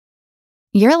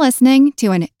You're listening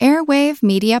to an Airwave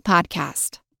Media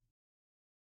Podcast.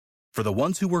 For the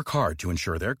ones who work hard to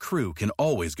ensure their crew can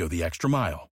always go the extra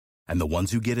mile, and the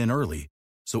ones who get in early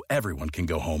so everyone can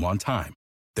go home on time,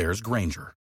 there's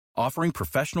Grainger, offering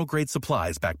professional-grade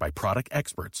supplies backed by product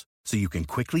experts so you can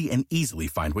quickly and easily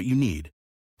find what you need.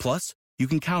 Plus, you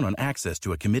can count on access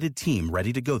to a committed team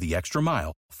ready to go the extra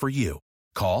mile for you.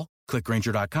 Call, click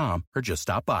Grainger.com, or just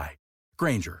stop by.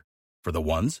 Grainger, for the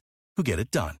ones who get it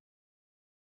done.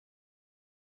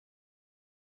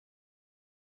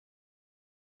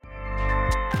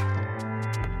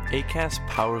 Acast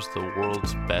powers the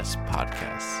world's best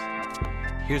podcasts.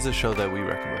 Here's a show that we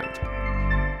recommend.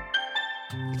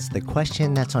 It's the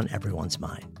question that's on everyone's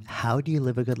mind. How do you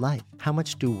live a good life? How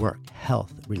much do work,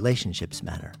 health, relationships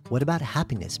matter? What about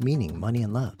happiness, meaning, money,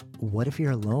 and love? What if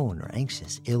you're alone or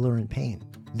anxious, ill, or in pain?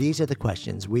 These are the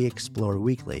questions we explore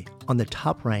weekly on the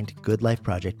top-ranked Good Life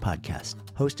Project podcast,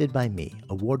 hosted by me,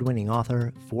 award-winning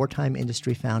author, four-time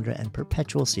industry founder, and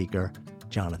perpetual seeker,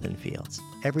 Jonathan Fields.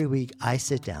 Every week, I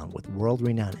sit down with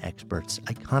world-renowned experts,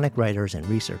 iconic writers, and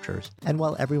researchers, and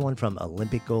while everyone from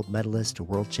Olympic gold medalists to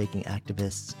world-shaking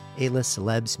activists, A-list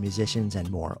celebs, musicians, and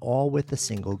more, all with a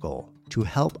single goal: to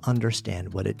help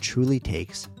understand what it truly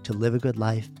takes to live a good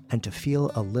life and to feel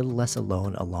a little less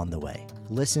alone along the way.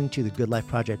 Listen to the Good Life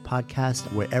Project podcast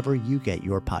wherever you get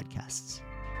your podcasts.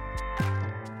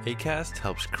 Acast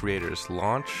helps creators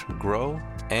launch, grow,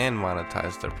 and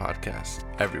monetize their podcasts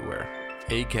everywhere.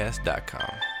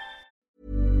 Acast.com.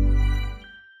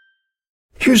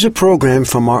 Here's a program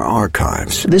from our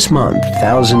archives. This month,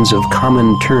 thousands of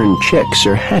common tern chicks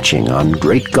are hatching on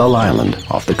Great Gull Island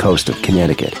off the coast of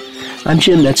Connecticut. I'm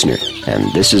Jim Metzner,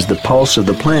 and this is the Pulse of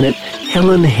the Planet.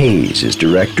 Helen Hayes is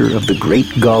director of the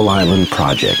Great Gull Island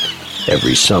Project.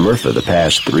 Every summer for the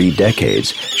past 3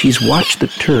 decades, she's watched the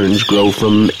terns grow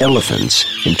from elephants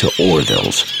into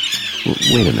Orvilles.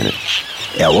 Wait a minute.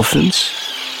 Elephants?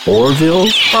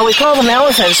 Orvilles? Well, we call them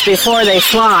elephants before they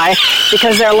fly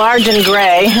because they're large and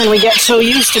gray, and we get so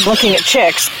used to looking at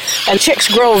chicks. And chicks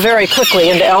grow very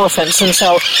quickly into elephants, and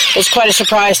so it's quite a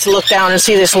surprise to look down and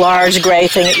see this large gray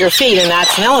thing at your feet, and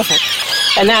that's an elephant.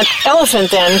 And that elephant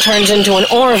then turns into an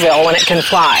Orville when it can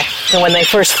fly. And when they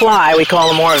first fly, we call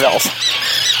them Orvilles,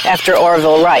 after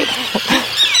Orville Wright,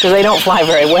 because they don't fly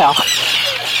very well.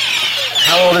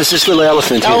 How old is this little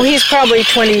elephant here? Oh, he's probably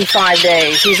 25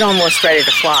 days. He's almost ready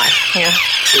to fly. Yeah.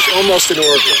 It's almost an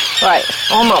Orville. Right,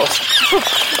 almost.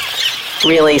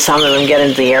 Really, some of them get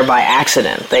into the air by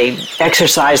accident. They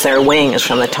exercise their wings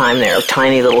from the time they're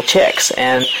tiny little chicks,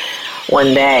 and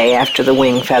one day, after the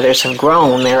wing feathers have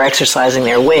grown, they're exercising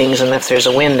their wings, and if there's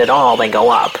a wind at all, they go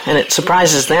up. And it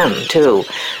surprises them, too.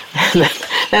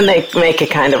 Then they make a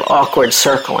kind of awkward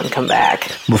circle and come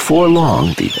back. Before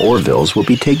long, the Orvilles will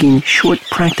be taking short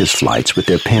practice flights with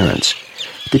their parents.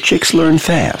 The chicks learn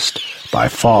fast. By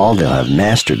fall, they'll have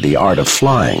mastered the art of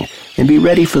flying and be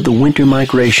ready for the winter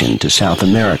migration to South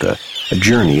America, a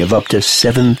journey of up to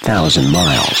 7,000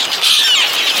 miles.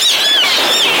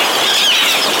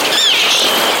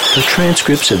 For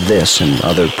transcripts of this and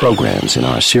other programs in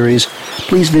our series,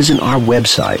 please visit our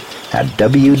website at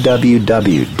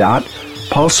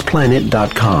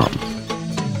www.pulseplanet.com.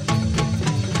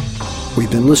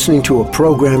 We've been listening to a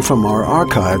program from our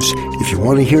archives. If you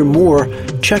want to hear more,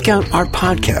 check out our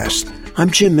podcast.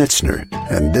 I'm Jim Metzner,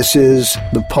 and this is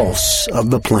The Pulse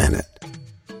of the Planet.